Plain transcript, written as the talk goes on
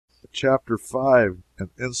Chapter 5, An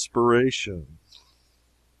Inspiration.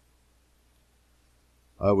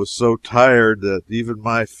 I was so tired that even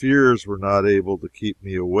my fears were not able to keep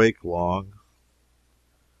me awake long.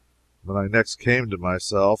 When I next came to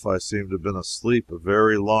myself, I seemed to have been asleep a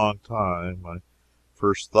very long time. My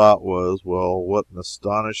first thought was, well, what an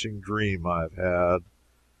astonishing dream I've had.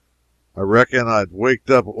 I reckon I'd waked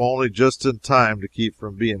up only just in time to keep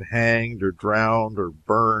from being hanged or drowned or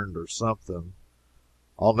burned or something.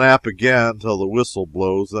 I'll nap again till the whistle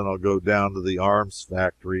blows, then I'll go down to the arms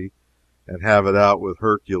factory and have it out with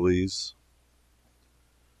Hercules.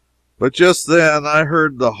 But just then I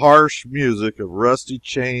heard the harsh music of rusty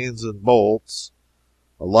chains and bolts.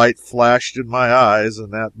 A light flashed in my eyes,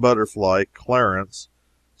 and that butterfly, Clarence,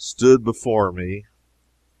 stood before me.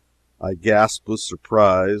 I gasped with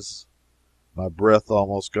surprise. My breath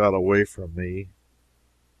almost got away from me.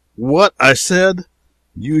 "What?" I said.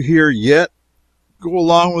 "You here yet? Go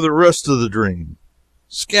along with the rest of the dream.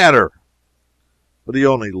 Scatter!" But he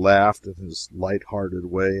only laughed in his light-hearted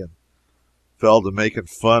way and fell to making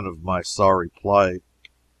fun of my sorry plight.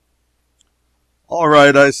 "All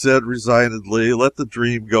right," I said resignedly, "let the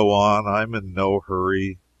dream go on. I'm in no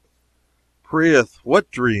hurry." "Prithee,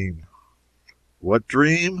 what dream?" "What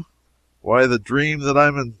dream? Why, the dream that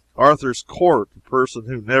I'm in Arthur's court, a person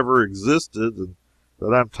who never existed, and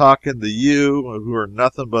that I'm talking to you, who are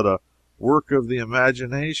nothing but a work of the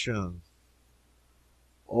imagination."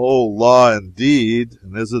 "Oh, law, indeed!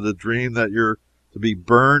 And is it a dream that you're to be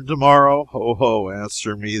burned tomorrow? Ho, ho,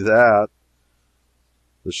 answer me that."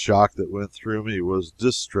 The shock that went through me was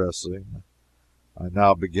distressing. I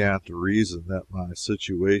now began to reason that my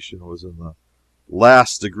situation was in the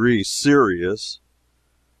last degree serious.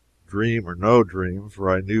 Dream or no dream, for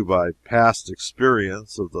I knew by past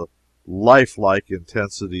experience of the lifelike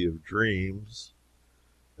intensity of dreams,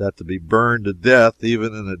 that to be burned to death,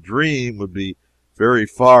 even in a dream, would be very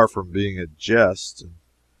far from being a jest, and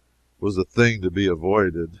was a thing to be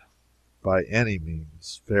avoided by any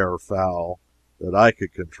means, fair or foul, that I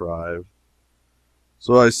could contrive.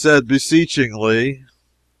 So I said beseechingly,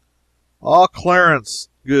 "Ah, Clarence,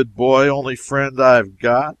 good boy, only friend I've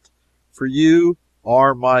got, for you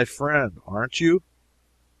are my friend, aren't you?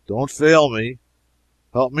 Don't fail me.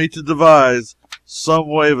 Help me to devise some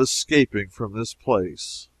way of escaping from this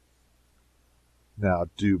place." Now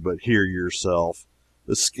do but hear yourself.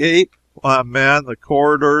 Escape? Why, man, the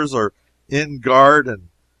corridors are in guard and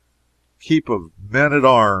keep of men at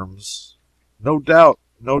arms. No doubt,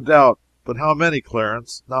 no doubt. But how many,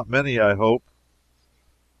 Clarence? Not many, I hope.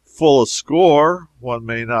 Full a score. One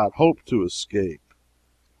may not hope to escape.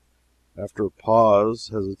 After a pause,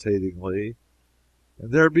 hesitatingly,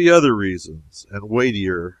 "And there be other reasons, and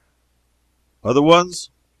weightier." "Other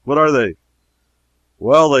ones? What are they?"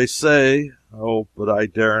 "Well, they say oh, but I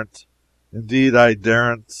daren't. Indeed, I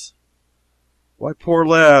daren't." "Why, poor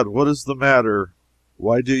lad, what is the matter?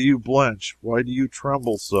 Why do you blench? Why do you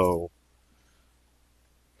tremble so?"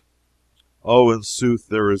 "Oh, in sooth,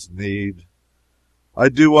 there is need. I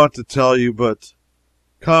do want to tell you, but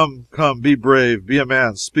come, come, be brave, be a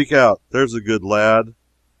man, speak out, there's a good lad."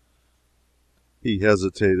 He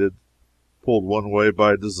hesitated, pulled one way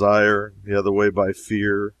by desire, the other way by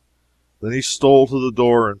fear. Then he stole to the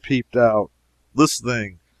door and peeped out,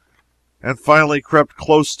 listening, and finally crept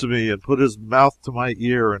close to me and put his mouth to my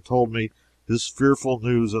ear and told me his fearful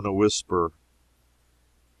news in a whisper,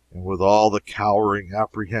 and with all the cowering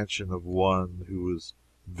apprehension of one who is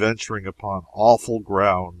venturing upon awful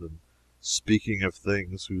ground and speaking of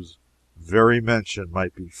things whose very mention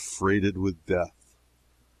might be freighted with death.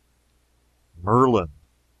 "Merlin,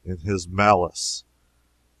 in his malice,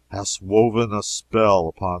 has woven a spell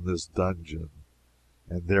upon this dungeon,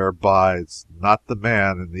 and there abides not the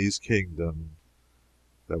man in these kingdoms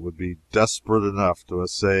that would be desperate enough to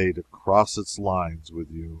essay to cross its lines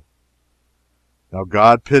with you. Now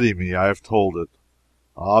God pity me, I have told it.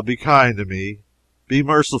 Ah, be kind to me, be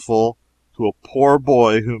merciful to a poor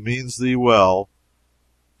boy who means thee well,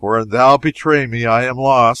 for an thou betray me, I am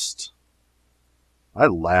lost." I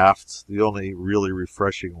laughed, the only really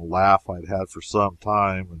refreshing laugh I'd had for some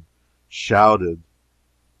time, and shouted,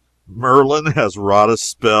 "Merlin has wrought a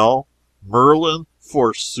spell? Merlin,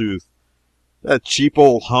 forsooth! That cheap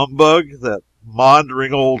old humbug! That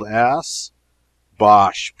maundering old ass!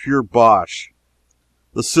 Bosh, pure bosh!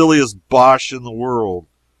 The silliest bosh in the world!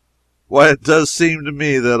 Why, it does seem to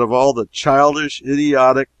me that of all the childish,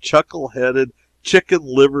 idiotic, chuckle-headed,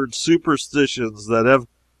 chicken-livered superstitions that have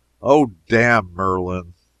oh, damn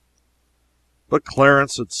Merlin!" But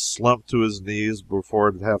Clarence had slumped to his knees before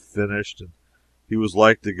it had half finished, and he was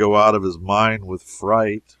like to go out of his mind with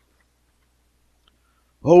fright.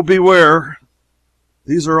 Oh, beware!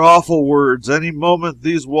 These are awful words. Any moment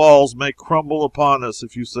these walls may crumble upon us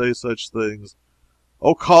if you say such things.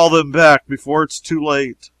 Oh, call them back before it's too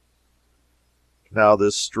late. Now,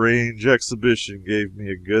 this strange exhibition gave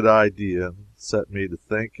me a good idea and set me to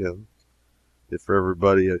thinking. If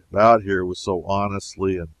everybody about here was so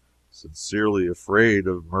honestly and sincerely afraid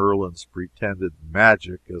of Merlin's pretended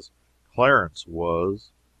magic as Clarence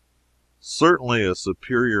was, certainly a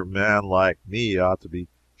superior man like me ought to be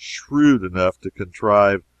shrewd enough to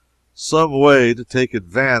contrive some way to take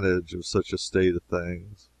advantage of such a state of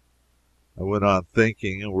things. I went on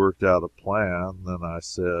thinking and worked out a plan. Then I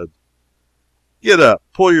said, "Get up,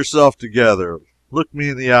 pull yourself together, look me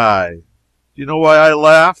in the eye. Do you know why I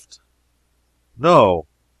laughed?" "No,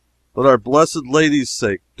 but our blessed Lady's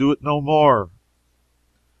sake, do it no more."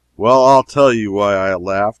 "Well, I'll tell you why I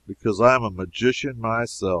laughed. Because I'm a magician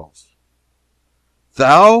myself."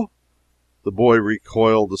 "Thou?" The boy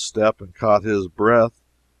recoiled a step and caught his breath,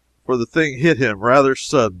 for the thing hit him rather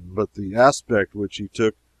sudden, but the aspect which he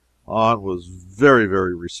took on was very,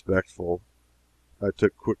 very respectful. I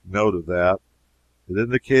took quick note of that. It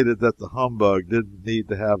indicated that the humbug didn't need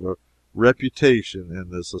to have a reputation in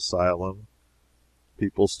this asylum.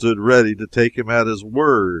 People stood ready to take him at his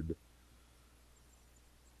word.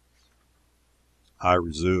 I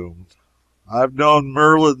resumed. "I've known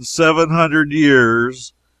Merlin 700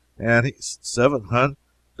 years, and he 700.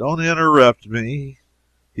 Don't interrupt me.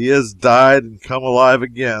 He has died and come alive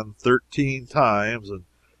again 13 times, and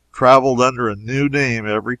traveled under a new name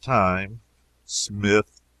every time.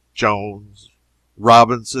 Smith, Jones,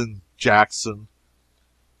 Robinson, Jackson,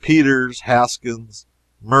 Peters, Haskins,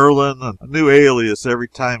 Merlin, a new alias every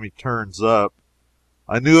time he turns up.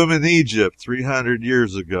 I knew him in Egypt 300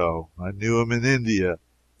 years ago. I knew him in India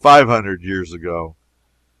 500 years ago.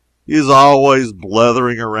 He is always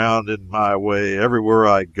blethering around in my way everywhere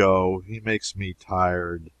I go. He makes me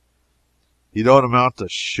tired. He don't amount to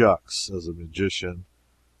shucks as a magician.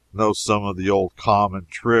 Knows some of the old common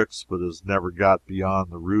tricks, but has never got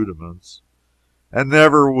beyond the rudiments, and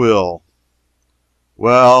never will.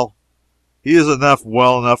 Well, he is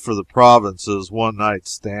well enough for the provinces, one night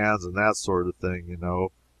stands, and that sort of thing, you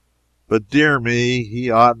know. But dear me,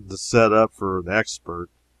 he oughtn't to set up for an expert.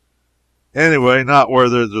 Anyway, not where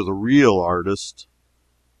they're the real artist.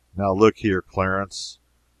 Now, look here, Clarence.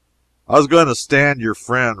 I was going to stand your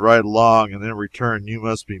friend right along, and in return you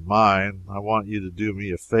must be mine. I want you to do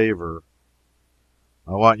me a favor.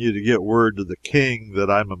 I want you to get word to the king that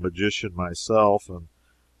I'm a magician myself, and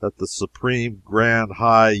that the supreme grand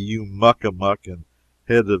high you muck-a-muck and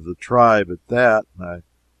head of the tribe at that, and I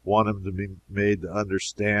want him to be made to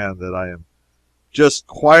understand that I am just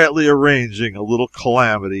quietly arranging a little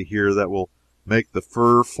calamity here that will make the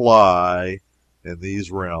fur fly in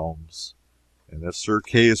these realms. And if Sir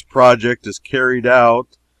Kay's project is carried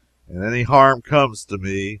out, and any harm comes to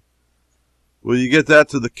me, will you get that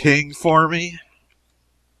to the king for me?"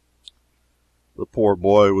 The poor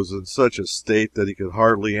boy was in such a state that he could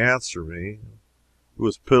hardly answer me. It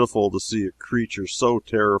was pitiful to see a creature so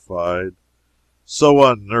terrified, so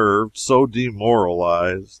unnerved, so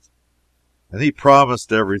demoralized. And he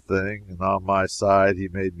promised everything, and on my side he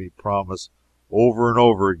made me promise over and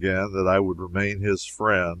over again that I would remain his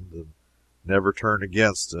friend, and never turn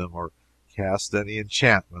against him or cast any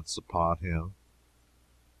enchantments upon him.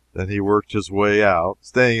 Then he worked his way out,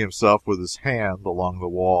 staying himself with his hand along the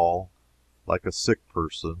wall, like a sick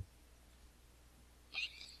person.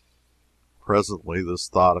 Presently this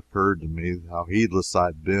thought occurred to me, how heedless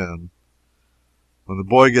I'd been. When the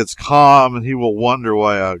boy gets calm, he will wonder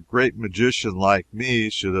why a great magician like me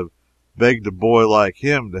should have begged a boy like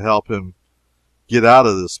him to help him get out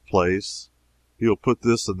of this place. He will put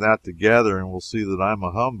this and that together, and will see that I'm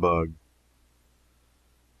a humbug.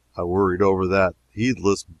 I worried over that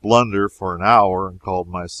heedless blunder for an hour, and called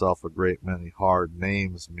myself a great many hard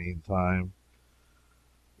names meantime.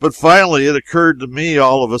 But finally it occurred to me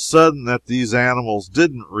all of a sudden that these animals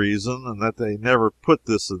didn't reason, and that they never put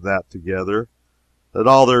this and that together, that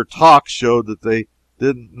all their talk showed that they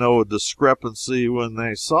didn't know a discrepancy when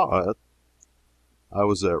they saw it. I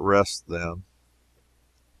was at rest then.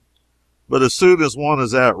 But as soon as one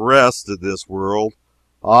is at rest in this world,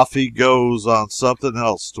 off he goes on something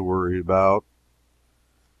else to worry about.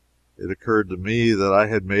 It occurred to me that I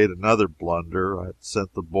had made another blunder. I had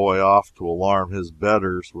sent the boy off to alarm his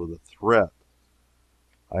betters with a threat.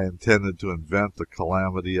 I intended to invent the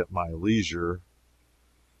calamity at my leisure.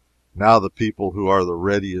 Now the people who are the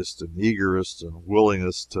readiest and eagerest and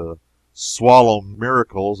willingest to swallow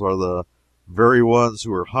miracles are the very ones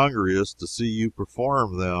who are hungriest to see you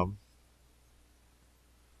perform them.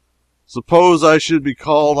 Suppose I should be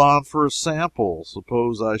called on for a sample.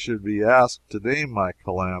 Suppose I should be asked to name my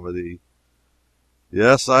calamity.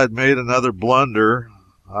 Yes, I'd made another blunder.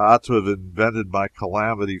 I ought to have invented my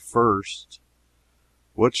calamity first.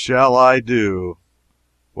 What shall I do?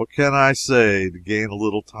 What can I say to gain a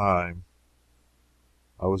little time?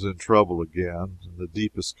 I was in trouble again, in the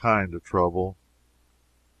deepest kind of trouble.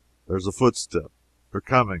 There's a footstep. They're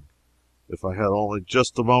coming. If I had only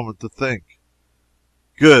just a moment to think.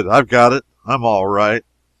 Good, I've got it. I'm all right.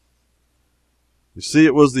 You see,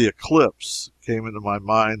 it was the Eclipse. It came into my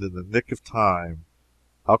mind in the nick of time.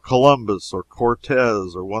 How Columbus or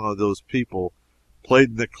Cortez or one of those people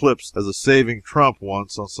played an eclipse as a saving trump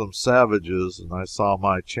once on some savages, and I saw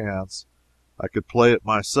my chance. I could play it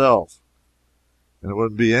myself. And it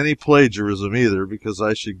wouldn't be any plagiarism either, because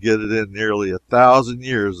I should get it in nearly 1,000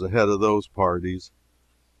 years ahead of those parties.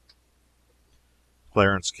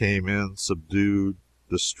 Clarence came in, subdued,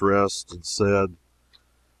 distressed, and said,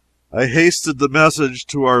 I hasted the message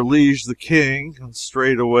to our liege the king, and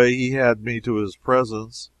straightway he had me to his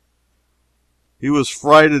presence. He was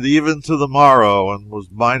frighted even to the marrow, and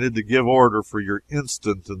was minded to give order for your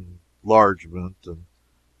instant enlargement, and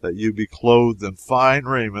that you be clothed in fine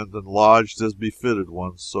raiment, and lodged as befitted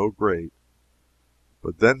one so great.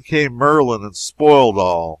 But then came Merlin and spoiled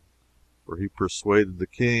all, for he persuaded the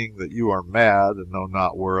king that you are mad, and know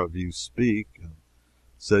not whereof you speak, and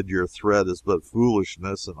said your threat is but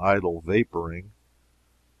foolishness and idle vaporing.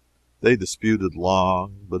 They disputed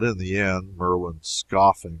long, but in the end Merlin,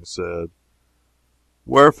 scoffing, said,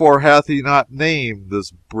 Wherefore hath he not named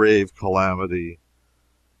this brave calamity?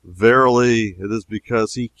 Verily, it is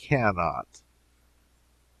because he cannot.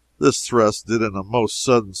 This thrust did in a most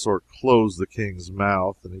sudden sort close the king's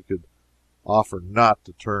mouth, and he could offer not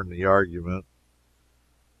to turn the argument.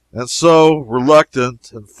 And so,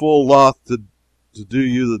 reluctant, and full loth to do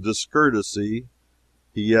you the discourtesy,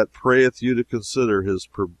 he yet prayeth you to consider his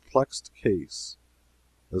perplexed case,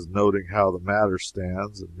 as noting how the matter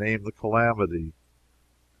stands, and name the calamity.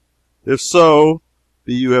 If so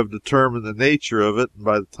be you have determined the nature of it, and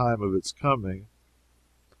by the time of its coming,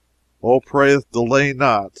 prayeth delay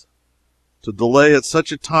not. To delay at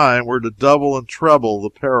such a time were to double and treble the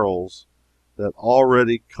perils that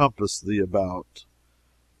already compass thee about.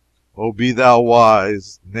 Be thou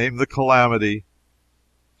wise, name the calamity.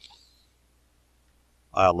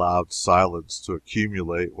 I allowed silence to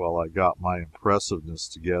accumulate while I got my impressiveness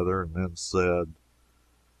together, and then said,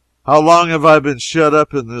 How long have I been shut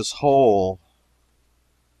up in this hole?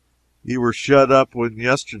 Ye were shut up when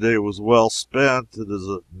yesterday was well spent. It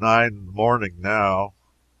is 9 in the morning now.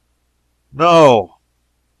 No!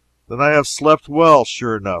 Then I have slept well,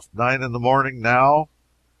 sure enough. 9 in the morning now,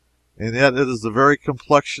 and yet it is the very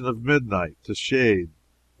complexion of midnight, to shade.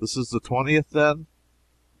 This is the 20th, then?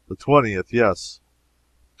 The 20th, yes.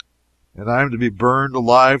 And I am to be burned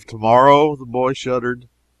alive tomorrow? The boy shuddered.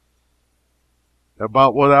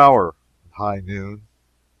 About what hour? High noon.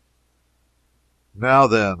 Now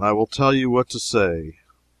then, I will tell you what to say.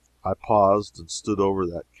 I paused and stood over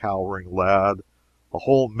that cowering lad a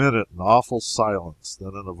whole minute in awful silence.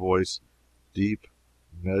 Then, in a voice deep,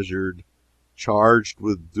 measured, charged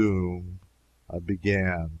with doom, I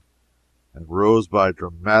began, and rose by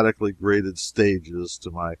dramatically graded stages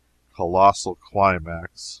to my colossal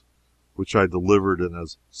climax, which I delivered in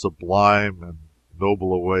as sublime and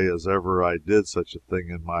noble a way as ever I did such a thing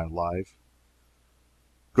in my life.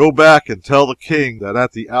 Go back and tell the king that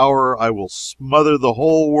at the hour I will smother the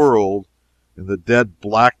whole world in the dead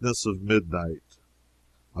blackness of midnight.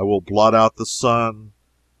 I will blot out the sun,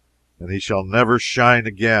 and he shall never shine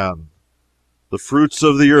again. The fruits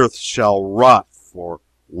of the earth shall rot for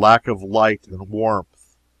lack of light and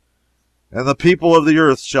warmth, and the people of the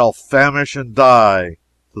earth shall famish and die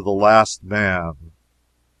to the last man.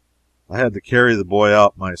 I had to carry the boy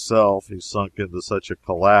out myself, he sunk into such a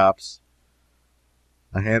collapse.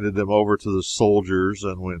 I handed him over to the soldiers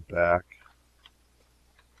and went back.